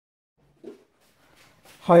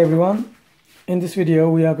Hi everyone, in this video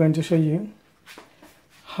we are going to show you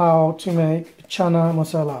how to make chana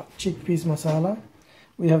masala, chickpeas masala.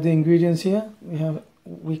 We have the ingredients here.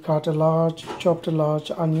 We chopped a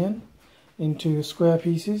large onion into square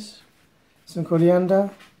pieces, some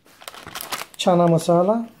coriander, chana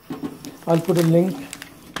masala. I'll put a link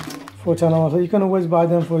for chana masala. You can always buy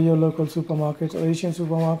them for your local supermarkets or Asian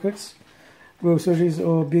supermarkets, groceries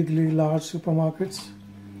or bigly large supermarkets.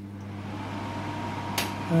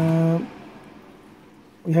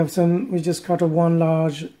 We just cut one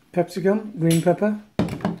large capsicum, green pepper,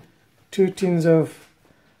 2 tins of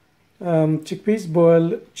chickpeas,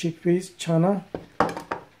 boiled chickpeas, chana,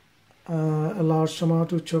 a large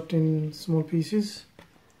tomato chopped in small pieces,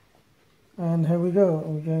 and here we go.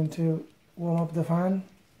 We're going to warm up the fan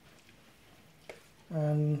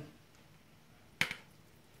and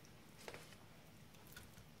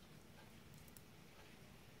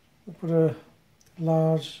we'll put a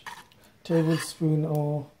large tablespoon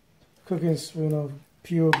or cooking spoon of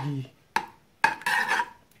pure ghee.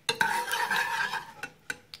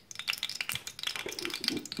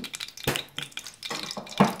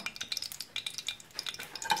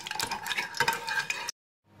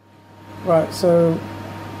 Right, so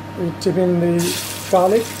we chip in the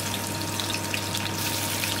garlic.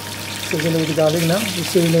 Sizzling with the garlic now. We're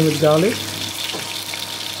sizzling with garlic.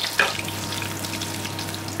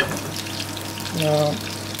 Now,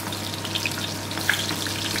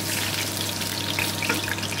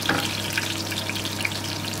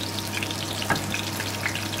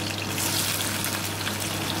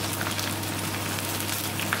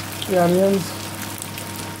 the onions.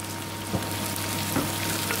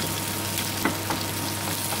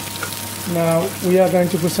 Now we are going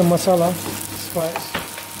to put some masala, spice,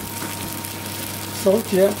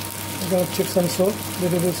 salt. Yeah, we're going to chip some salt,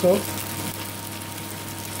 little bit of salt,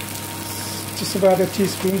 just about a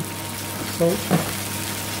teaspoon salt.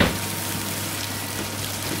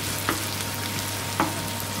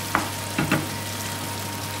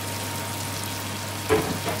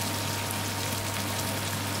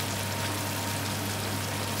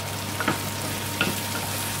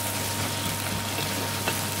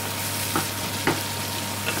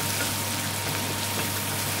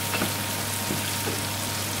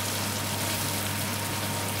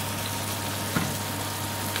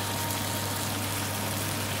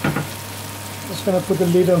 Just going to put the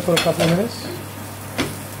lid on for a couple of minutes.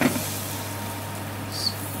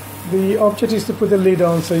 The object is to put the lid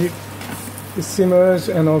on so it simmers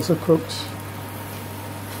and also cooks.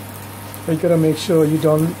 But you gotta make sure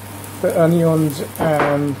the onions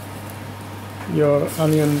and your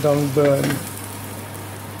onion don't burn.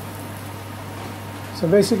 So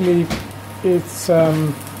basically, it's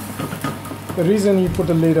the reason you put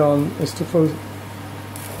the lid on is to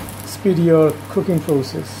speed your cooking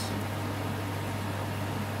process.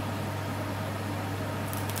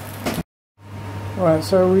 Alright,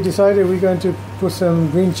 so we decided we're going to put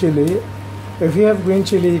some green chilli. If you have green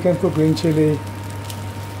chilli, you can put green chilli.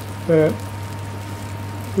 But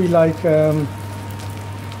we like,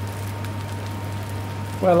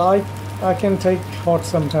 well, I can take hot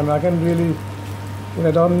sometimes. I can really,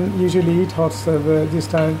 I don't usually eat hot, so this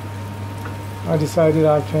time I decided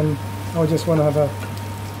I just want to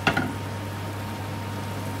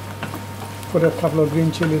put a couple of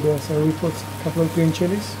green chilli there. So we put a couple of green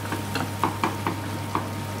chilies.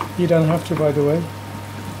 You don't have to, by the way.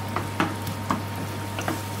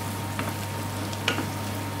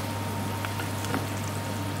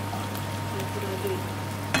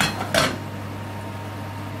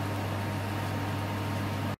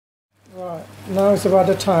 Right, now it's about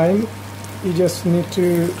the time. You just need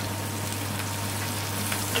to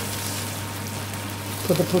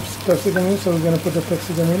put the capsicum in, so we're going to put the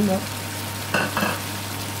capsicum in now.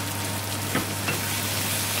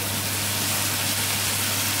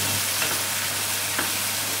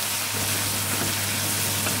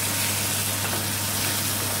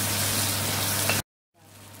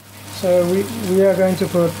 So we are going to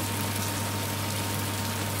put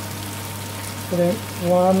in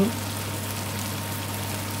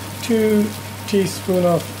 2 teaspoons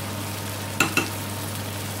of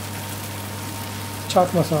chaat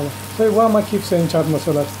masala. So why am I keep saying chaat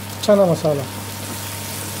masala? Chana masala.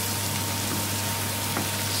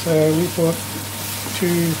 So we put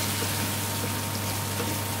 2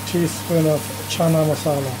 teaspoons of chana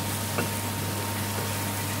masala.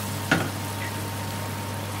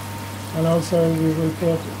 And also we will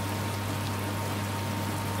put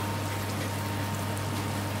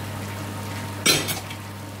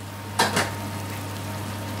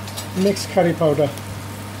mixed curry powder.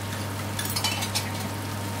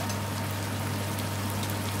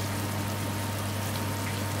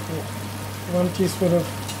 1 teaspoon of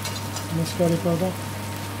mixed curry powder,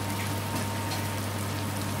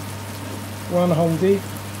 1 holdi,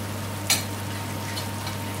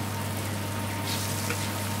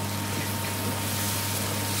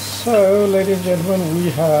 so ladies and gentlemen, we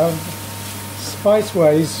have spice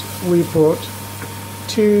wise we put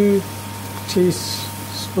 2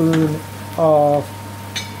 teaspoons of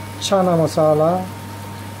chana masala,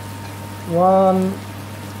 1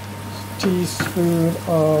 teaspoon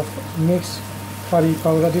of mixed curry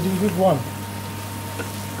powder, did you put 1?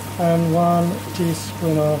 And 1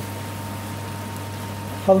 teaspoon of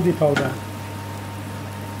holdi powder.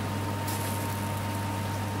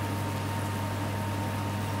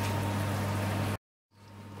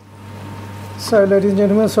 So ladies and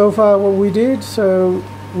gentlemen, so far what we did, so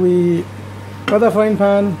we got the frying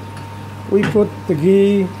pan, we put the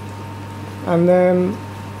ghee and then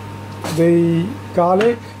the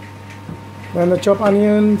garlic, then the chopped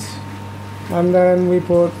onions, and then we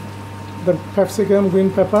put the capsicum,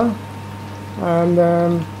 green pepper, and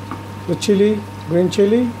then the chili, green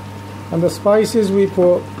chili, and the spices we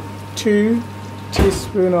put 2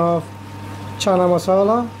 teaspoons of chana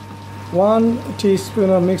masala, 1 teaspoon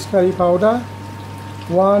of mixed curry powder,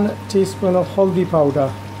 1 teaspoon of holdi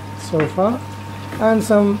powder so far, and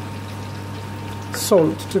some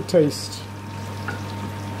salt to taste.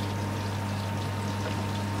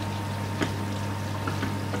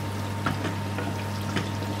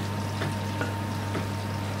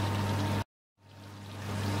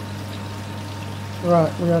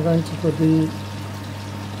 Right, we are going to put the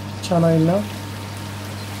chana in now.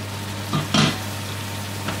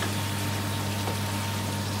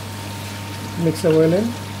 Mix the oil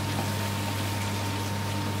in.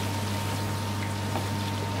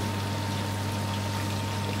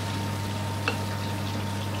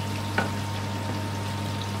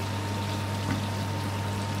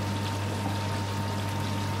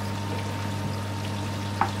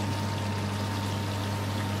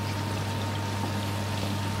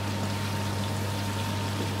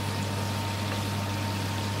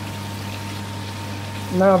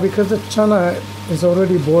 Now, because the chana is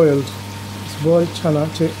already boiled, it's boiled chana,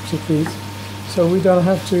 chickpeas, so we don't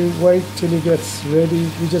have to wait till it gets ready.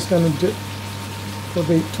 We're just going to put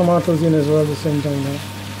the tomatoes in as well at the same time now.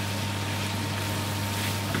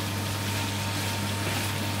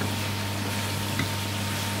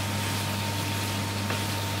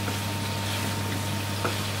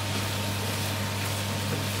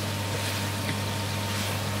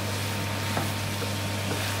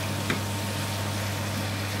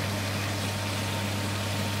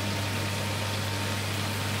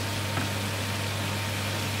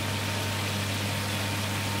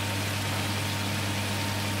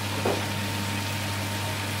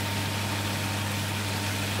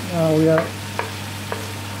 Now we are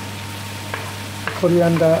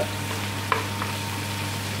coriander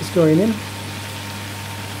is going in.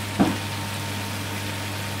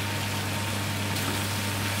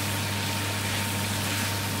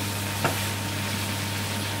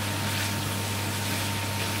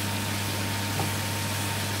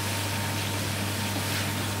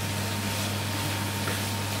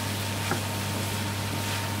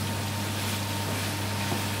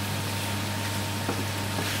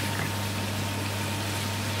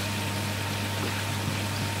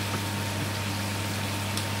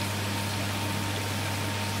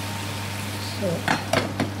 So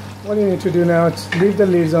what you need to do now is leave the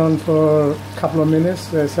lids on for a couple of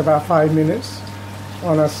minutes. It's about 5 minutes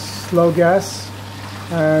on a slow gas,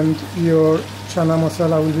 and your chana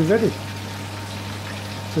masala will be ready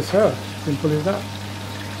to serve. Simple as that.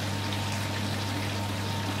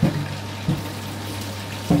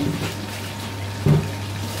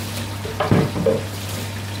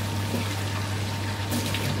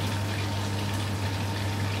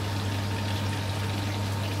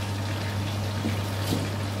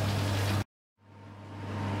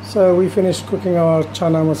 So we finished cooking our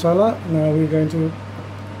chana masala. Now we're going to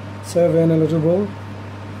serve in a little bowl.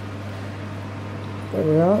 There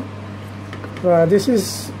we are. Right, this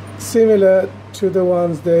is similar to the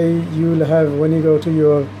ones you'll have when you go to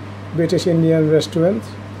your British Indian restaurant.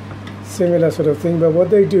 Similar sort of thing, but what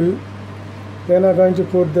they do, they're not going to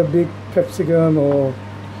put the big capsicum or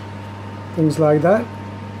things like that.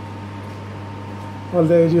 Well,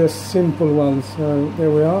 they're just simple ones. So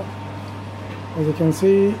there we are. As you can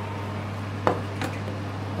see,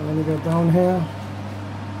 let me go down here.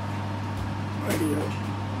 Right here.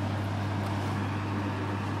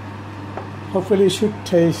 Hopefully it should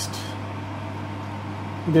taste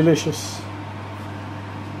delicious.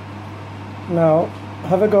 Now,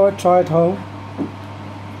 have a go, try it home.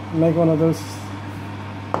 Make one of those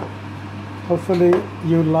Hopefully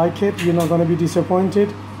you like it. You're not going to be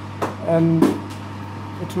disappointed, and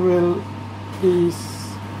it will be,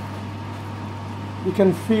 you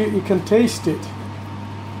can feel, you can taste it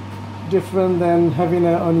different than having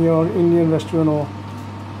it on your Indian restaurant,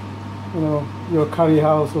 or your curry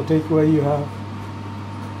house or takeaway you have.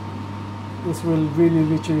 This will really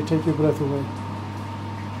literally take your breath away.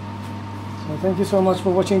 So thank you so much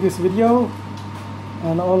for watching this video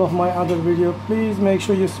and all of my other videos. Please make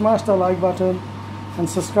sure you smash the like button and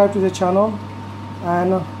subscribe to the channel,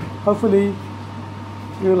 and hopefully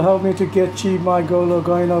you will help me to achieve my goal of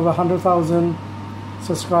going over 100,000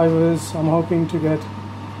 subscribers. I'm hoping to get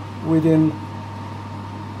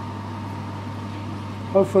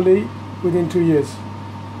hopefully within 2 years.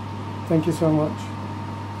 Thank you so much.